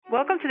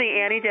Welcome to the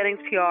Annie Jennings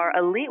PR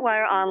Elite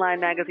Wire Online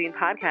Magazine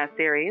podcast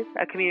series,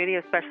 a community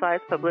of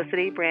specialized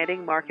publicity,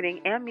 branding, marketing,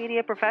 and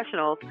media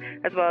professionals,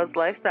 as well as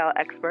lifestyle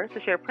experts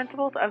to share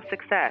principles of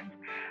success.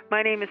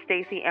 My name is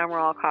Stacey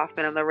Amaral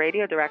Kaufman. I'm the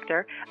radio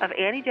director of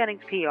Annie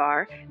Jennings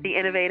PR, the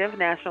innovative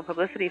national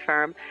publicity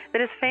firm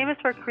that is famous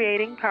for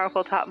creating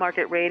powerful top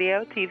market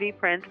radio, TV,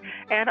 print,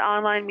 and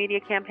online media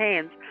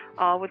campaigns,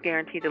 all with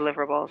guaranteed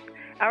deliverables.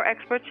 Our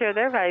experts share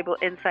their valuable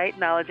insight,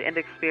 knowledge, and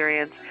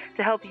experience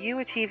to help you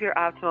achieve your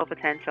optimal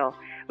potential.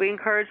 We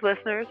encourage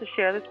listeners to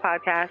share this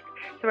podcast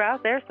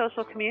throughout their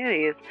social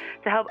communities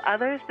to help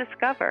others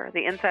discover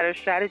the insider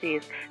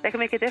strategies that can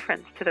make a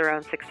difference to their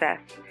own success.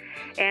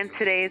 And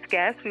today's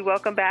guest, we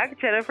welcome back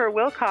Jennifer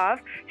Wilkoff.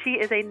 She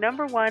is a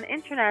 #1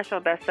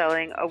 international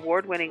best-selling,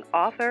 award-winning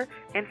author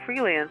and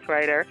freelance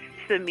writer.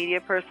 She's a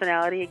media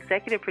personality,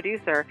 executive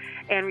producer,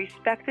 and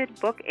respected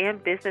book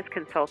and business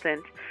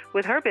consultant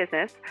with her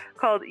business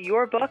called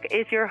Your Book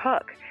is Your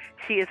Hook.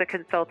 She is a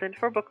consultant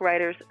for book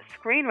writers,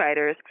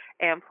 screenwriters,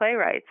 and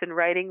playwrights in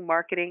writing,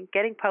 marketing,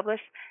 getting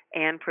published,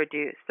 and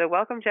produced. So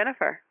welcome,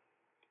 Jennifer.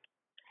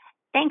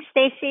 Thanks,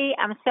 Stacey.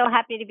 I'm so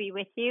happy to be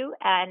with you,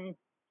 and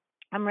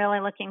I'm really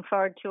looking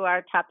forward to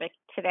our topic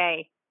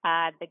today,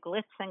 the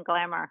glitz and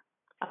glamour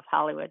of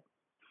Hollywood.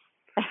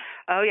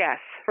 Oh, yes,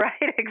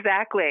 right,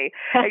 exactly.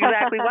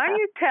 Exactly. Why don't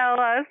you tell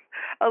us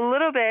a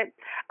little bit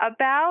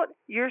about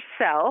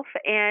yourself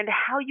and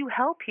how you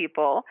help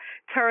people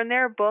turn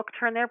their book,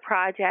 turn their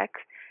projects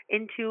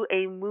into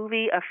a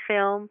movie, a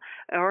film,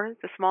 or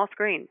the small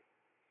screen?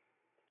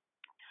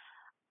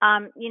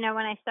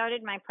 When I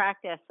started my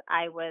practice,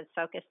 I was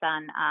focused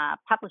on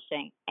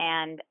publishing,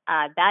 and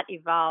that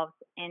evolved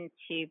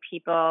into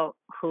people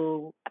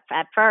who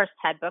at first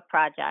had book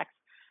projects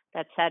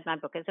that said, my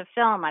book is a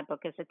film, my book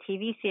is a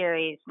TV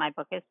series, my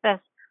book is this.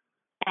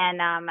 And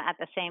at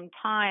the same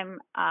time,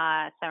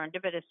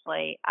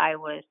 serendipitously, I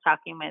was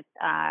talking with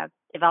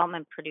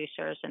development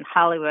producers in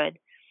Hollywood,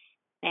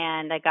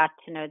 and I got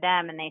to know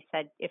them, and they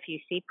said, if you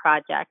see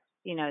projects,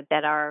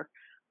 that are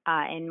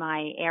in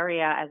my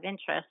area of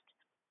interest,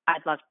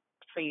 I'd love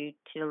for you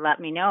to let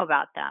me know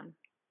about them.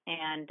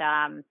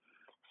 And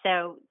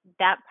so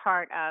that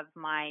part of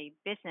my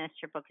business,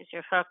 Your Book is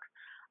Your Hook,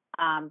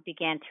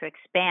 began to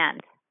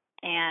expand.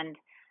 And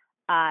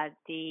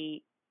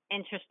the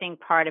interesting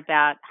part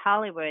about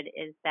Hollywood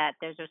is that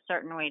there's a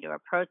certain way to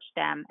approach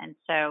them. And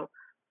so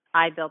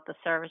I built the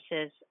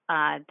services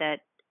that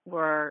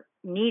were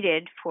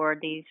needed for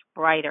these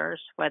writers,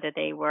 whether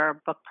they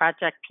were book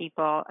project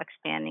people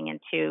expanding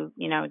into,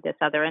 this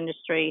other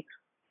industry,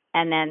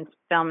 and then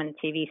film and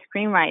TV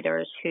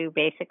screenwriters who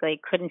basically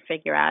couldn't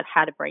figure out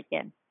how to break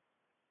in.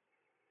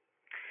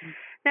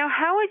 Now,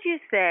 how would you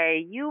say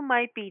you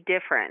might be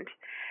different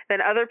than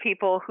other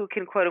people who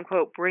can, quote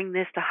unquote, bring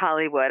this to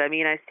Hollywood? I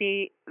mean, I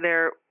see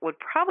there would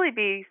probably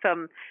be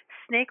some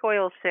snake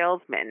oil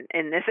salesmen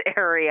in this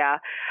area.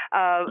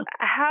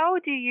 How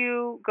do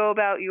you go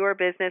about your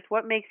business?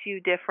 What makes you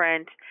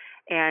different?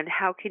 And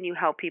how can you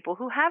help people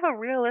who have a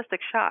realistic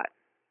shot?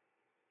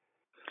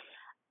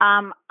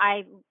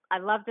 I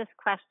love this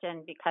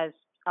question because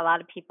a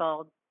lot of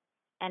people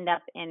end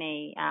up in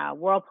a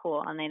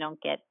whirlpool and they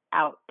don't get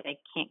out. They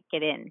can't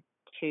get in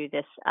to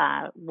this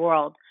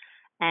world.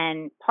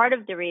 And part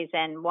of the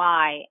reason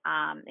why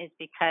is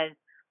because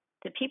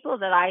the people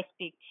that I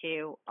speak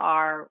to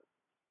are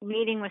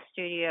meeting with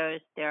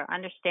studios. They're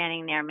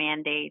understanding their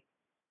mandates.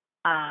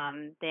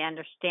 They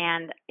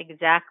understand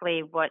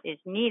exactly what is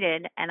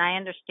needed, and I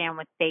understand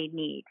what they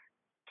need.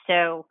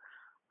 So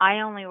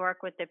I only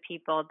work with the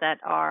people that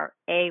are,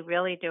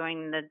 really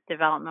doing the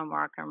development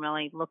work and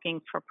really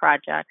looking for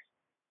projects.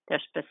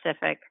 They're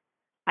specific.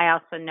 I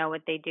also know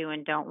what they do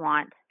and don't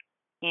want.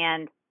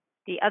 And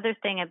the other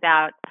thing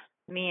about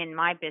me and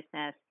my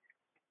business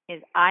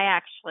is I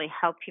actually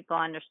help people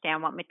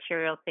understand what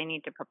materials they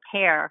need to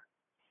prepare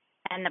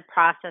and the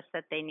process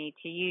that they need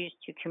to use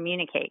to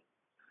communicate,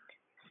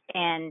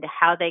 and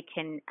how they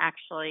can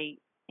actually,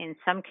 in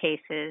some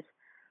cases,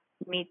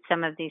 meet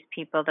some of these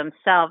people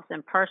themselves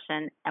in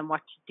person and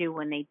what to do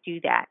when they do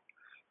that.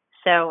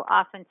 So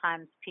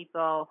oftentimes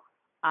people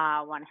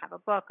want to have a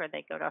book, or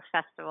they go to a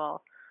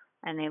festival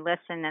and they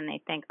listen and they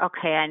think,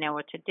 okay, I know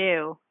what to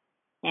do.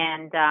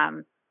 And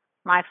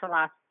my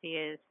philosophy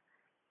is,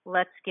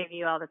 let's give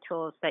you all the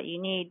tools that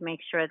you need. Make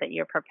sure that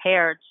you're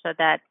prepared so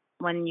that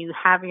when you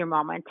have your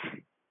moment,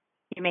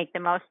 you make the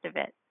most of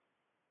it.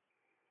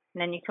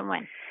 And then you can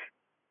win.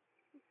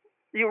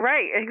 You're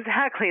right,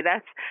 exactly.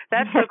 That's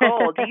the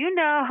goal. Do you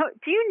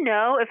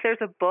know if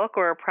there's a book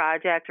or a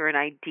project or an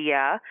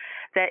idea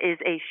that is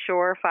a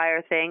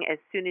surefire thing as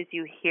soon as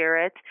you hear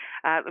it?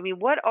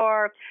 What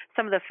are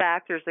some of the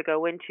factors that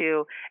go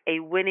into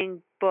a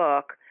winning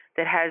book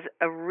that has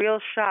a real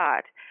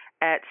shot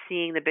at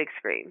seeing the big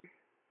screen?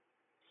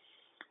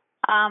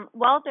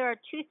 Well, there are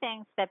two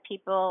things that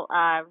people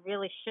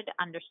really should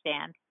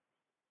understand.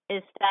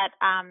 Is that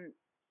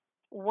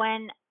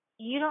when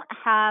you don't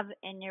have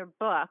in your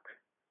book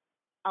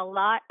a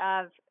lot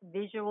of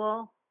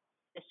visual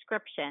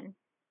description,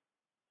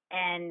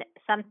 and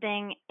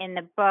something in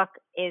the book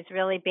is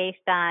really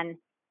based on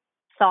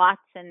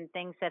thoughts and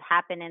things that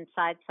happen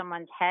inside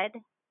someone's head,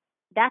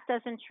 that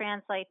doesn't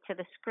translate to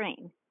the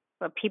screen.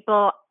 What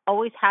people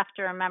always have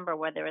to remember,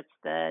 whether it's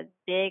the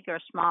big or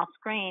small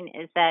screen,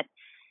 is that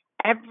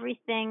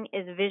everything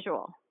is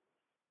visual.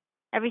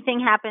 Everything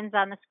happens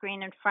on the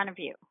screen in front of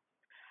you.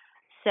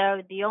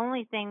 So the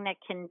only thing that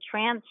can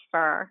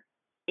transfer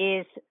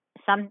is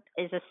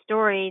a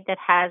story that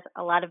has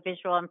a lot of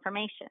visual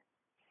information.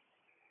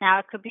 Now,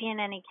 it could be in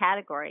any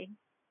category,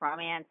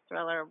 romance,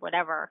 thriller,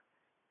 whatever.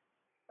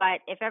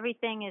 But if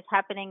everything is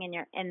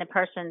happening in the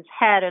person's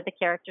head or the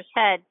character's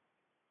head,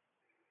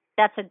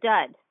 that's a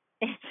dud.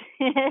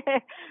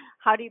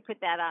 How do you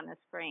put that on the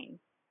screen?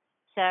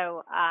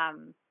 So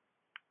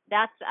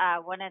that's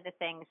one of the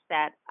things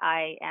that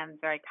I am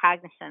very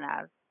cognizant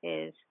of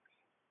is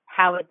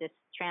how would this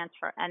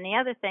transfer. And the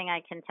other thing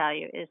I can tell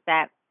you is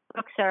that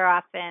books are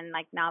often,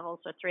 like novels,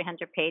 are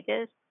 300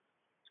 pages.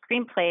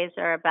 Screenplays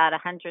are about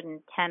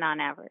 110 on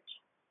average.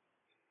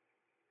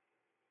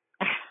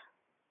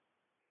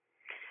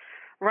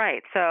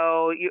 Right.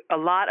 So a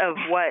lot of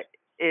what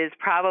is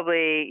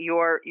probably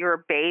your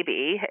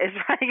baby is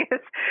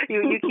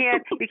you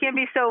can't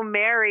be so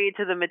married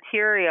to the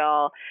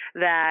material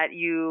that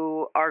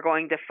you are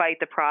going to fight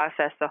the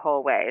process the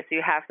whole way. So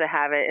you have to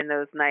have it in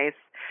those nice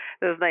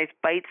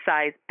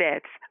bite-sized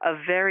bits of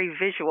very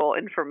visual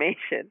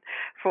information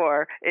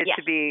for it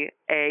to be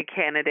a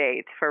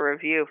candidate for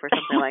review for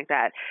something like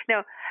that.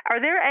 Now, are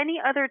there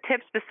any other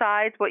tips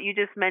besides what you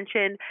just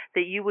mentioned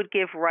that you would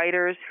give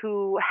writers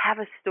who have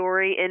a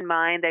story in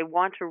mind, they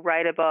want to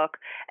write a book,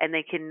 and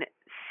they can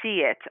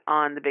see it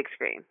on the big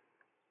screen?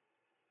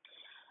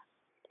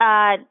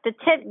 The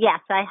tip, yes,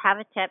 I have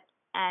a tip.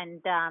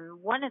 And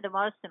one of the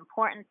most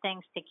important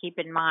things to keep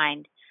in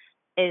mind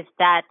is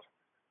that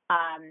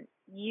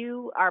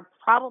you are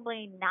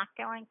probably not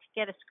going to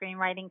get a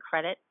screenwriting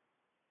credit.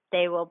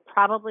 They will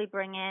probably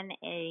bring in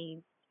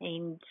a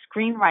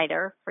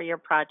screenwriter for your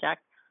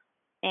project.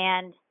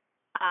 And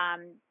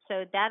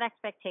so that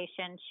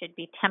expectation should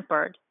be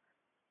tempered.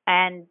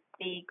 And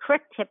the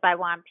quick tip I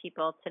want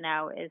people to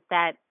know is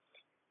that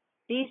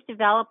these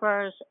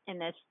developers in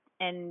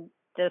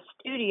the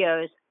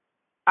studios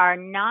are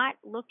not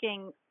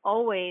looking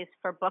always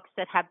for books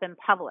that have been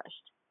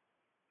published.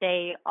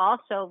 They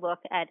also look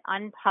at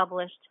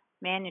unpublished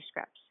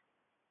manuscripts.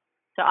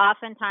 So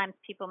oftentimes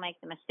people make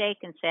the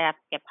mistake and say I have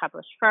to get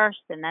published first,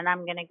 and then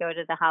I'm going to go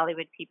to the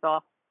Hollywood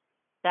people.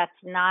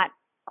 That's not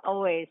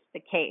always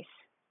the case.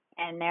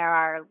 And there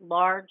are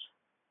large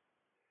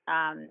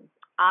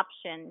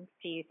option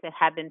fees that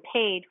have been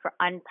paid for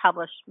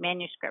unpublished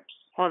manuscripts.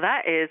 Well,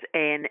 that is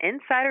an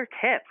insider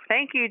tip.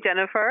 Thank you,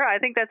 Jennifer. I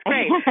think that's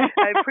great.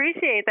 I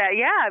appreciate that.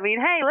 Yeah, I mean,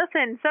 hey,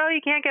 listen, so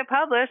you can't get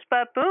published,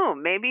 but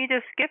boom, maybe you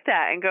just skip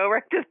that and go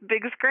right to the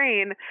big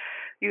screen.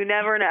 You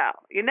never know.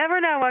 You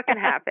never know what can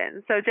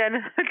happen. So,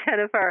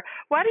 Jennifer,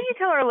 why don't you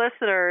tell our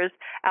listeners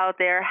out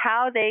there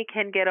how they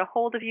can get a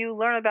hold of you,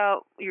 learn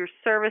about your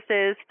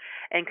services,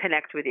 and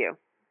connect with you?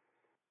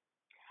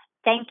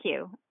 Thank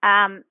you.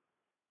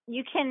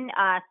 You can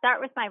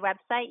start with my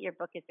website,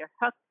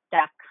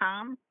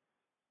 yourbookisyourhook.com.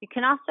 You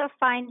can also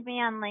find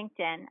me on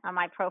LinkedIn on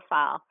my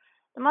profile.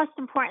 The most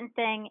important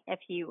thing, if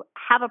you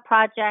have a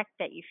project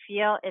that you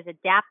feel is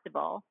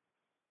adaptable,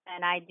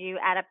 and I do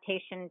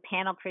adaptation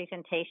panel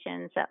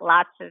presentations at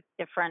lots of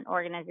different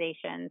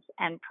organizations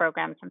and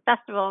programs and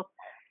festivals,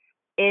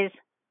 is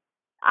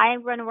I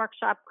run a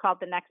workshop called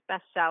The Next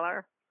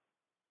Bestseller.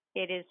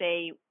 It is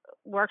a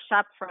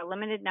workshop for a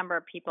limited number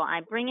of people.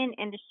 I bring in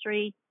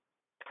industry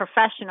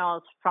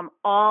professionals from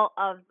all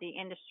of the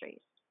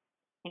industries,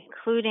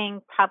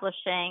 including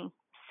publishing,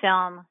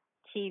 film,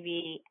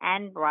 TV,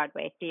 and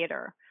Broadway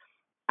theater.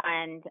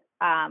 And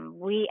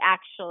we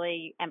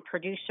actually, and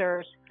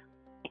producers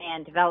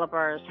and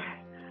developers,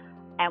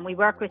 and we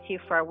work with you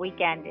for a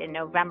weekend in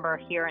November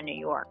here in New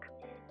York.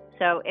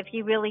 So if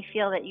you really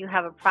feel that you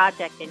have a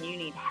project and you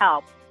need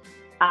help,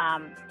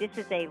 this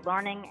is a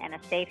learning and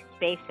a safe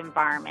space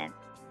environment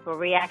where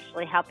we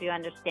actually help you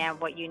understand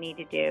what you need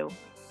to do.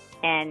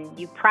 And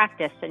you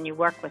practice and you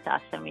work with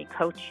us and we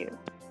coach you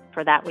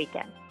for that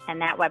weekend. And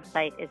that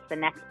website is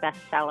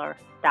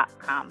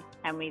thenextbestseller.com.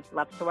 And we'd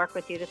love to work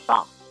with you this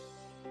fall.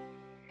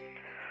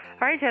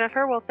 All right,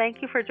 Jennifer. Well,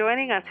 thank you for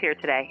joining us here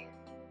today.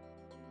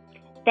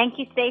 Thank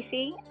you,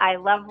 Stacy. I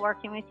love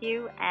working with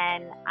you,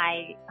 and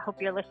I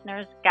hope your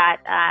listeners got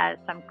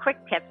some quick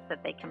tips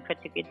that they can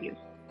put to good use.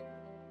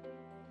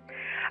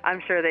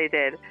 I'm sure they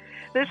did.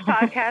 This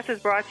podcast is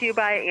brought to you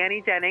by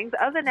Annie Jennings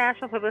of the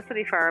national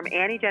publicity firm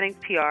Annie Jennings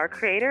PR,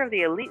 creator of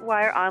the Elite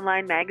Wire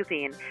online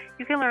magazine.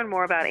 You can learn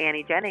more about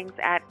Annie Jennings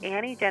at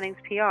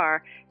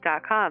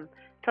AnnieJenningsPR.com.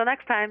 Till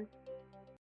next time.